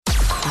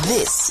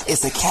This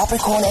is the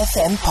Capricorn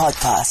FM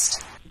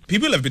podcast.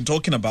 People have been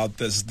talking about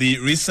this. The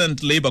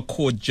recent Labour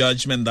Court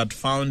judgment that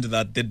found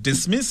that the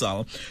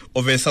dismissal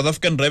of a South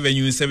African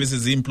Revenue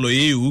Services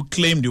employee who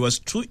claimed he was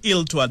too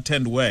ill to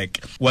attend work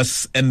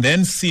and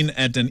then seen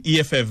at an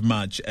EFF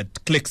march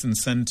at Clicks in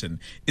Sandton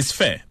is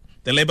fair.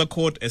 The Labour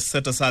Court has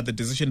set aside the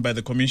decision by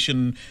the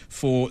Commission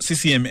for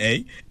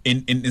CCMA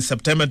in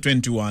September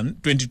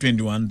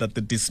 2021 that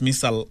the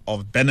dismissal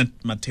of Bernard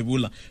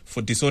Mathebula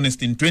for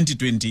dishonesty in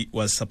 2020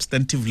 was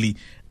substantively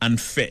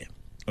unfair.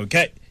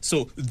 Okay,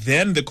 so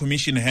then the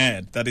Commission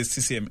had, that is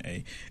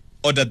CCMA,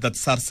 ordered that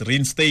SARS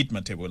reinstate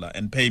Mathebula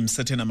and pay him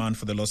certain amount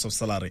for the loss of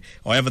salary.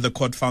 However, the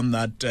court found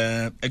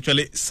that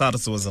actually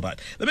SARS was right.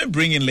 Let me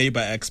bring in Labour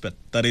expert,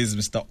 that is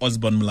Mr.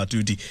 Osborne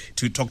Molatudi,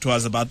 to talk to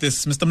us about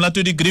this. Mr.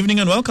 Molatudi, good evening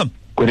and welcome.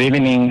 Good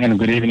evening and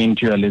good evening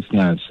to your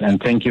listeners,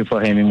 and thank you for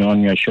having me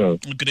on your show.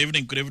 Good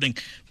evening.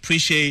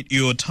 Appreciate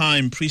your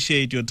time.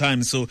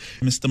 So,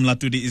 Mr.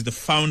 Molatudi is the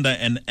founder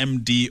and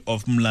MD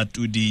of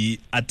Molatudi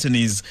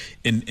Attorneys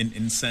in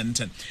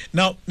Sandton.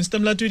 Now,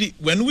 Mr. Molatudi,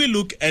 when we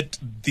look at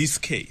this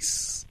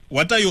case,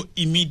 what are your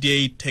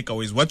immediate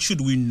takeaways? What should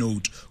we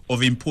note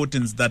of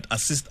importance that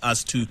assist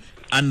us to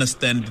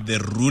understand the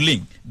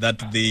ruling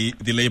that the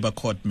Labour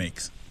Court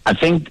makes? I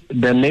think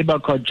the Labour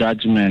Court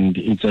judgment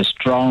is a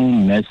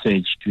strong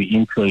message to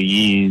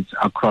employees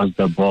across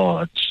the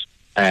board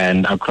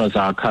and across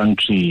our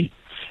country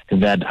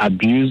that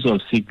abuse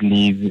of sick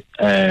leave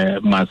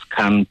must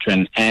come to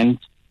an end,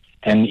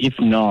 and if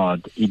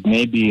not, it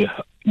may be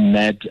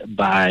met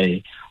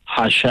by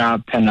harsher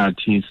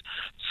penalties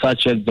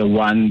such as the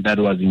one that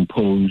was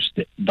imposed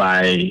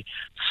by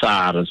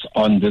SARS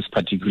on this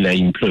particular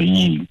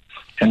employee.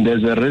 And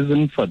there's a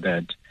reason for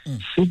that.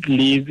 Sick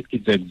leave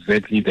is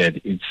exactly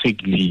that. It's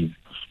sick leave.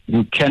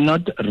 You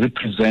cannot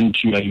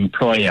represent your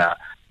employer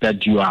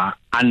that you are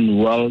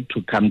unwell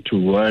to come to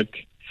work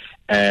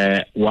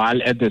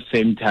while at the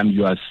same time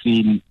you are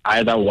seen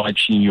either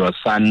watching your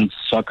son's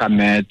soccer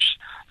match,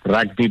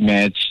 rugby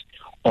match,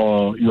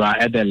 or you are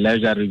at a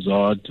leisure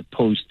resort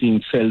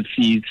posting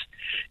selfies,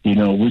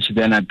 which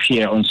then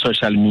appear on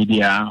social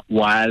media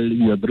while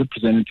you have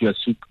represented your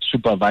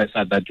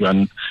supervisor that you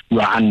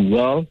are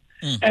unwell.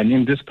 And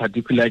in this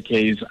particular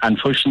case,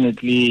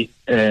 unfortunately,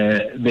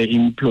 the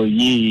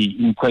employee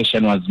in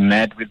question was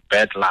met with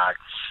bad luck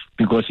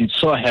because it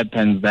so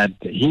happens that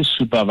his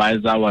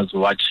supervisor was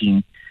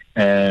watching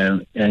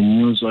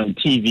news on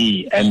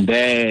TV, and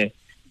there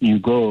you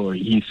go,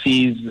 he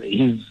sees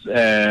his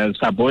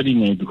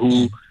subordinate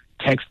who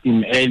texted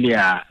him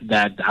earlier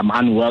that I'm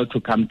unwell to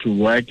come to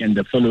work, and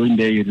the following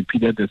day he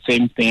repeated the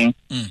same thing.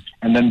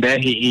 And then there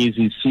he's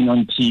seen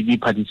on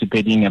TV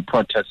participating in a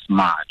protest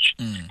march.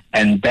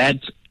 And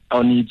that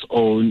on its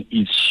own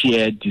is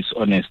sheer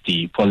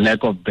dishonesty, for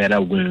lack of better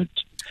word.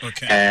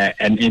 Okay.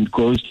 And it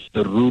goes to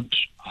the root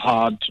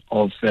heart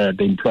of the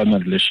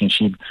employment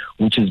relationship,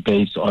 which is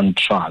based on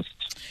trust.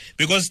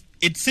 Because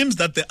it seems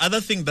that the other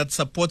thing that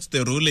supports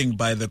the ruling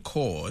by the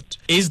court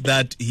is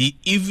that he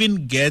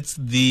even gets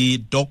the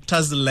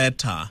doctor's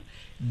letter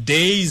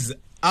days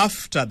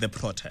after the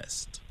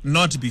protest,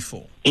 not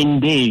before.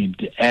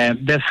 Indeed.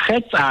 The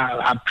facts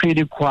are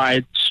pretty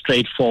quite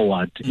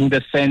straightforward in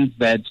the sense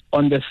that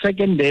on the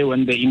second day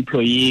when the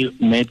employee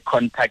made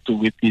contact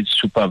with his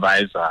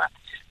supervisor,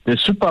 the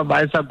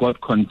supervisor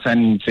got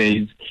concerned and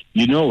says,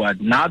 you know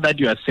what, now that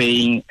you are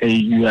saying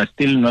you are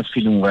still not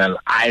feeling well,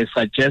 I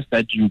suggest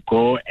that you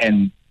go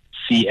and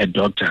see a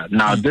doctor.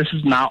 Now, this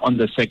is now on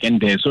the second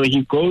day. So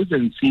he goes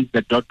and sees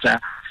the doctor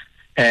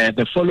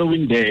the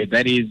following day,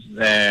 that is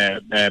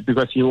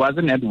because he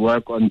wasn't at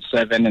work on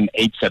 7 and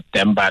 8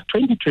 September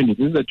 2020.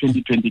 This is a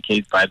 2020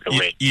 case, by the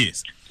way.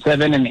 Yes.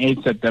 7 and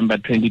 8 September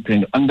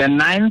 2020. On the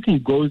 9th, he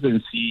goes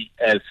and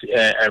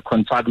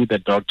consult with the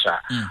doctor.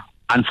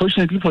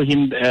 Unfortunately for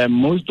him,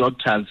 most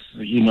doctors,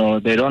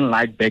 they don't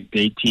like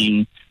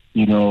backdating,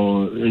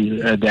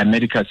 their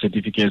medical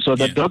certificates. So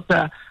the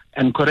doctor,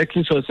 and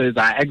correctly so, says,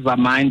 I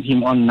examined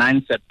him on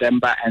 9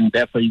 September and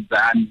therefore he's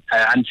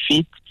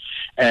unfit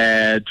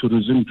to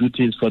resume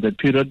duties for the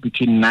period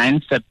between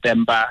 9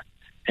 September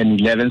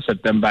and 11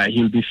 September.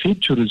 He'll be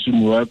fit to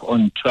resume work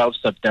on 12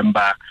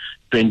 September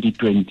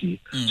 2020.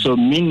 So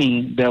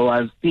meaning there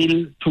was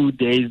still 2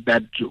 days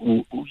that,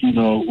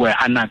 were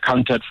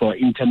unaccounted for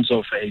in terms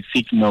of a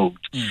sick note.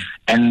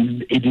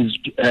 And it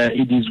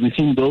is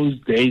within those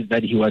days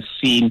that he was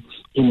seen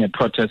in a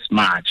protest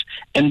march.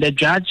 And the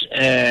judge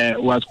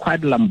was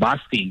quite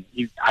lambasting,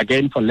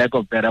 again, for lack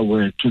of better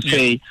word, to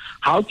say,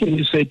 how can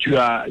you say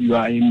to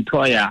your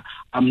employer,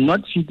 I'm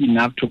not fit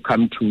enough to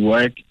come to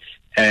work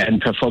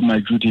and perform my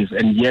duties,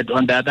 and yet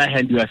on the other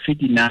hand you are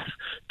fit enough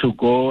to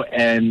go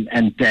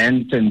and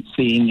dance and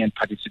sing and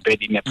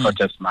participate in a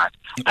protest march.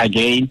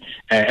 Again,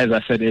 as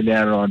I said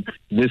earlier on,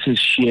 this is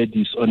sheer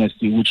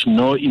dishonesty which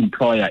no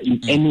employer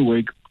in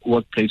any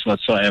workplace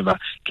whatsoever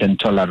can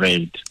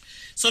tolerate.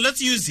 So let's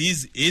use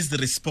his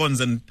response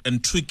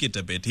and tweak it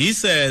a bit. He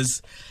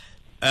says,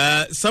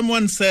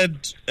 someone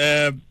said,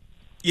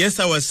 yes,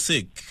 I was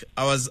sick,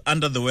 I was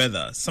under the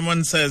weather.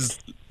 Someone says,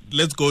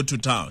 let's go to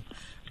town.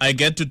 I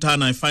get to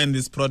town, I find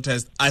this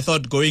protest. I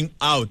thought going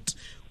out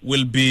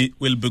will be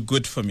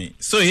good for me.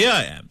 So here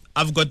I am.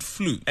 I've got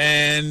flu,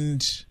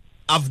 and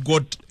I've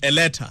got a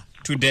letter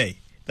today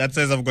that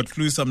says I've got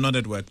flu, so I'm not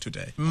at work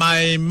today.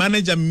 My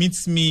manager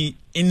meets me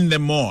in the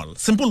mall,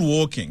 simple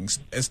walking,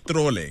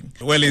 strolling.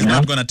 Well, he's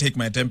not going to take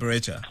my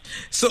temperature.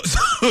 So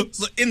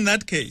in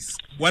that case,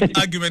 what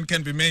argument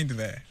can be made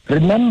there?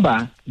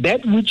 Remember,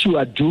 that which you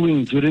are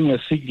doing during a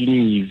sick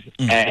leave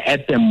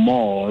at the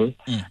mall,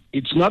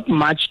 it's not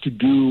much to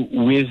do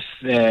with,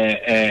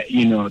 the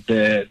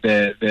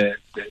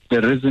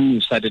reason you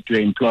started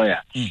your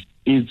employer.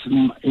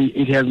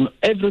 It has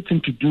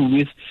everything to do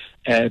with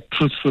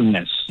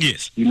truthfulness.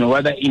 Yes.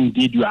 Whether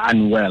indeed you are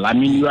unwell. I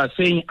mean, you are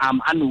saying, I'm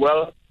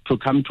unwell to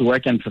come to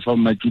work and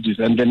perform my duties,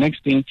 and the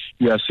next thing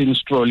you are seen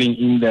strolling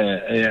in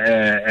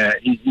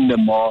the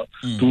mall,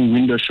 doing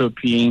window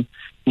shopping,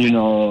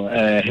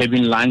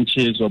 having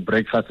lunches or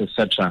breakfast,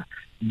 etc.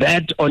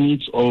 That on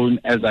its own,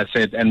 as I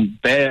said, and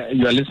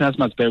your listeners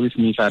must bear with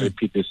me if I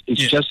repeat this,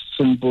 it's just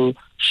simple,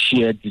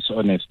 sheer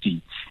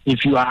dishonesty.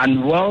 If you are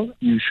unwell,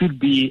 you should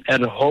be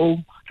at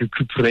home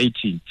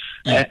recuperating.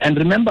 And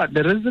remember,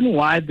 the reason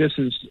why this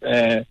is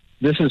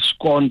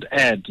scorned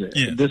ad,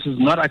 this is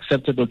not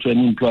acceptable to an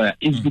employer,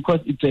 is because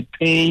it's a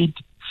paid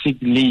sick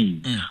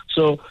leave.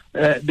 So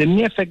the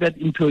mere fact that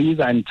employees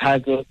are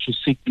entitled to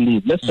sick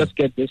leave, let's just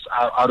get this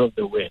out of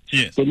the way.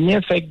 Yes. The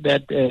mere fact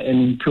that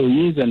an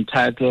employee is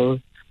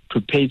entitled to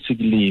paid sick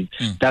leave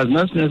does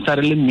not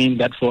necessarily mean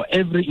that for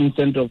every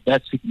instant of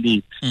that sick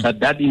leave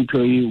that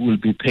employee will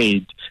be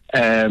paid.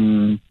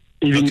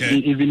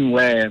 Even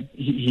where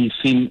he's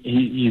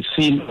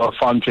seen or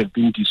found to have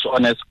been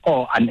dishonest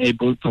or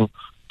unable to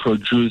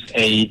produce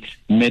a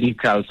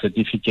medical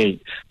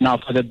certificate. Now,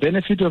 for the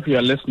benefit of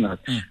your listeners,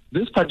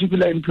 this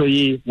particular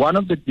employee, one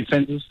of the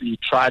defenses he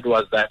tried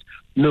was that,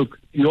 look,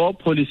 your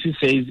policy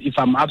says if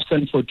I'm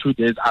absent for 2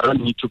 days, I don't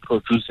need to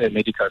produce a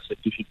medical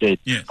certificate.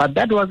 Yes. But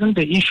that wasn't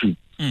the issue.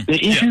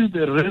 The issue is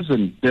the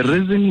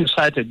reason you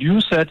cited.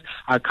 You said,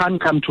 I can't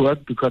come to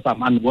work because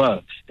I'm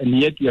unwell, and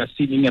yet you are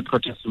sitting a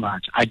protest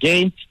march.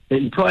 Again, the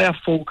employer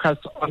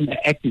focused on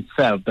the act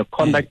itself, the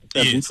conduct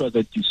itself, which was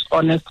a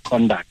dishonest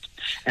conduct,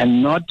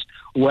 and not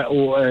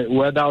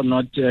whether or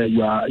not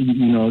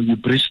you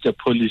breached the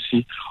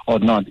policy or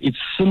not. It's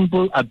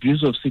simple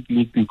abuse of sick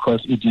leave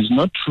because it is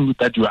not true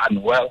that you are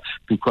unwell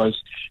because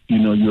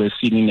you are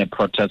seen in a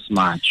protest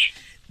march.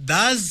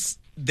 Does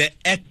the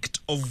act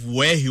of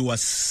where he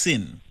was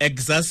seen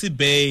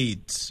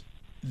exacerbate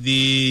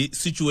the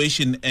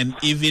situation and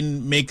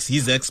even makes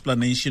his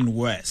explanation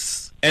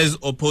worse, as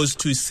opposed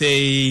to,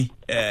 say,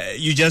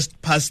 you just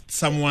passed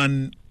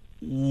someone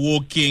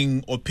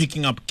walking or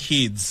picking up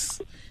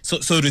kids, so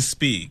to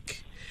speak,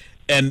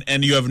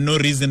 and you have no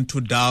reason to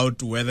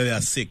doubt whether they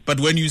are sick. But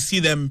when you see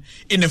them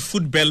in a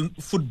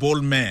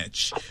football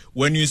match,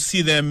 when you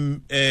see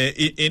them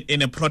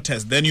in a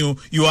protest, then you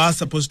are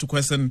supposed to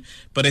question,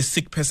 but a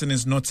sick person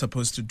is not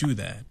supposed to do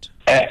that.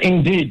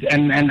 Indeed,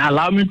 and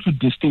allow me to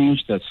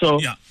distinguish that. So,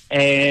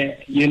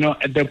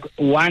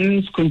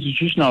 one's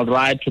constitutional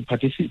right to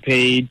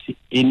participate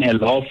in a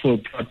lawful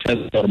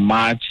protest or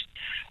march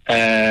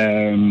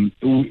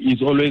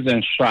is always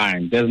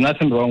enshrined. There's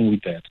nothing wrong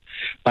with that.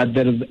 But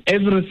there is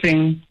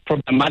everything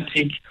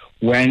problematic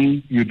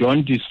when you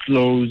don't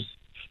disclose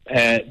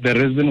the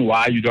reason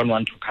why you don't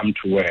want to come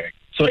to work.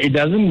 So it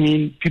doesn't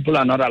mean people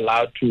are not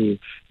allowed to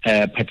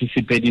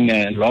participate in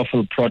a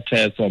lawful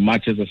protest or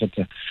marches,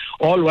 etc.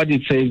 All what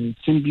it says is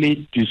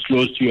simply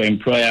disclose to your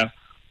employer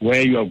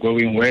where you are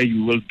going, where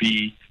you will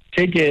be.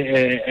 Take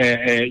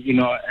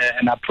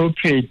an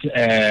appropriate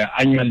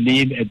annual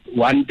leave,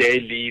 1 day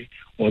leave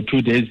or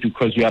 2 days,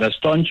 because you are a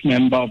staunch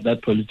member of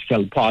that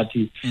political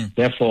party.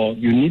 Therefore,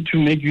 you need to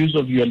make use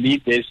of your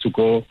leave days to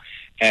go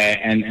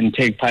and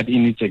take part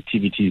in its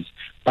activities.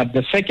 But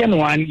the second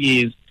one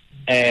is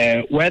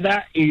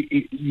whether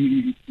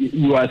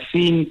you are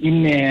seen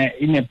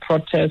in a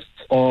protest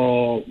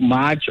or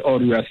march, or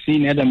you are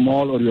seen at a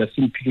mall, or you are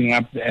seen picking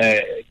up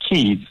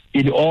kids.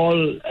 It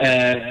all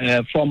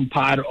form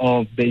part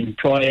of the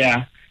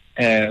employer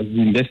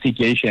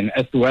investigation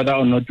as to whether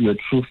or not you are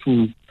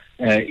truthful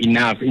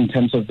enough in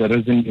terms of the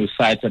reason you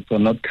cited for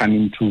not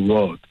coming to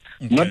work.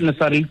 Okay. Not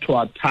necessarily to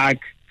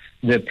attack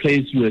the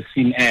place you were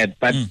seen at,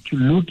 but to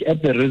look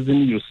at the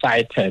reason you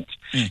cited,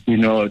 to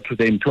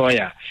the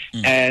employer.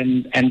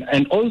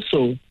 And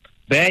also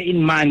bear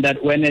in mind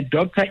that when a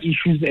doctor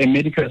issues a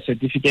medical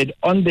certificate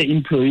on the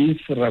employee's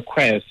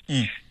request,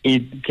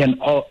 it can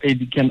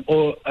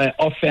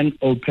often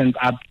opens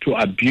up to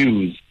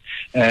abuse.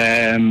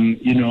 And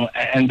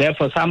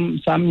therefore some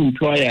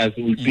employers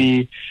will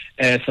be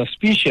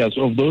suspicious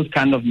of those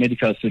kind of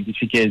medical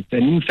certificates.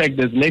 And in fact,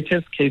 there's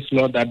latest case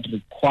law that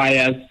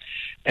requires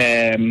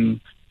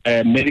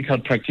medical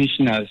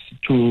practitioners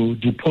to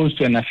depose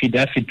to an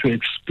affidavit to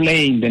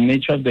explain the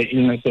nature of the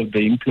illness of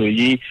the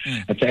employee,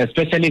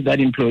 especially if that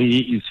employee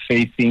is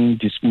facing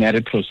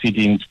disciplinary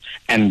proceedings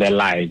and the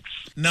likes.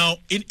 Now,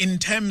 in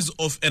terms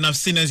of, and I've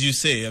seen, as you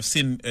say,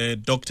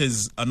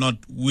 doctors are not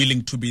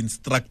willing to be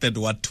instructed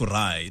what to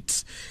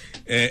write.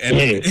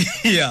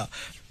 Yes. Yeah.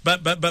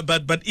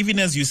 But even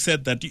as you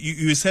said that,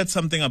 you said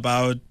something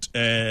about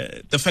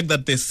the fact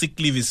that the sick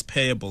leave is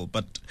payable,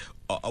 but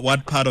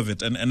what part of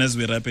it? And as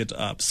we wrap it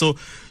up. So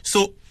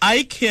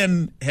I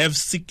can have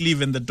sick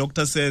leave and the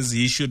doctor says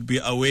he should be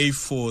away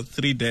for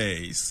 3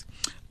 days.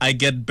 I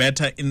get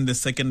better in the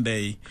second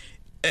day.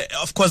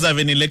 Of course, I have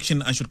an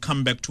election. I should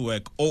come back to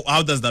work. Or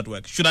how does that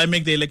work? Should I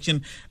make the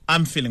election?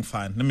 I'm feeling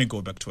fine. Let me go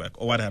back to work.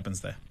 Or what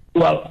happens there?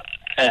 Well,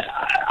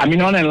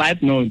 on a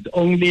light note,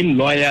 only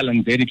loyal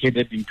and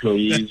dedicated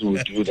employees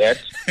will do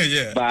that.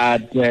 Yeah.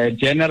 But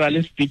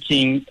generally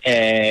speaking,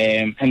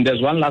 and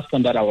there's one last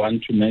one that I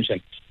want to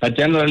mention, but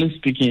generally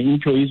speaking,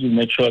 employees will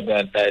make sure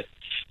that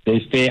they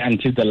stay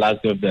until the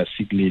last day of their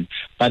sick leave.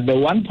 But the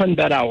one point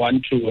that I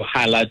want to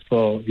highlight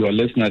for your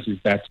listeners is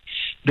that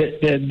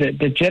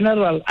the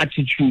general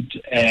attitude,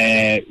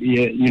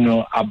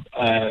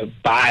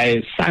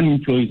 by some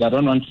employees, I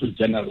don't want to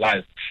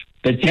generalize,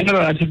 the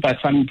general attitude by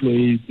some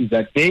employees is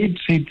that they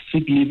treat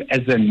sick leave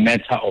as a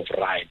matter of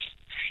right.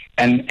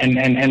 And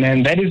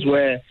that is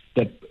where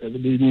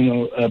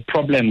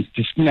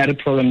disciplinary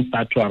problems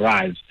start to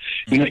arise.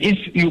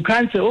 If you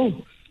can't say,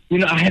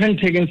 I haven't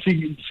taken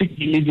sick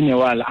leave in a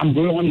while, I'm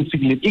going on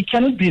sick leave. It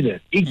cannot be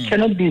that.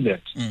 Cannot be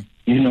that.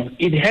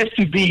 It has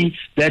to be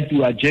that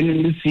you are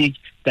genuinely sick,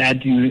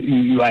 that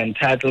you are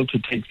entitled to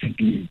take sick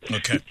leave.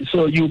 Okay.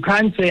 So you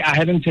can't say, I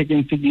haven't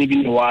taken sick leave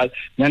in a while,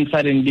 then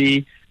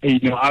suddenly,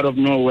 out of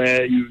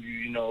nowhere,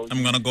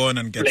 I'm going to go in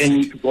and get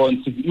sick.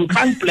 You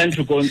can't plan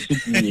to go on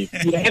sick leave.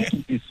 You have to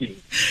be sick.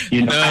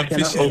 I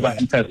cannot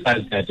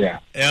overemphasize that. Yeah.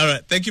 All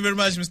right. Thank you very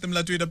much, Mr.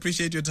 Molatudi.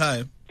 Appreciate your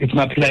time. It's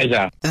my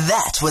pleasure.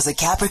 That was a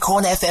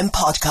Capricorn FM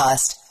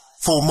podcast.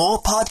 For more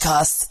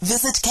podcasts,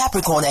 visit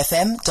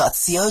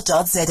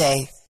capricornfm.co.za.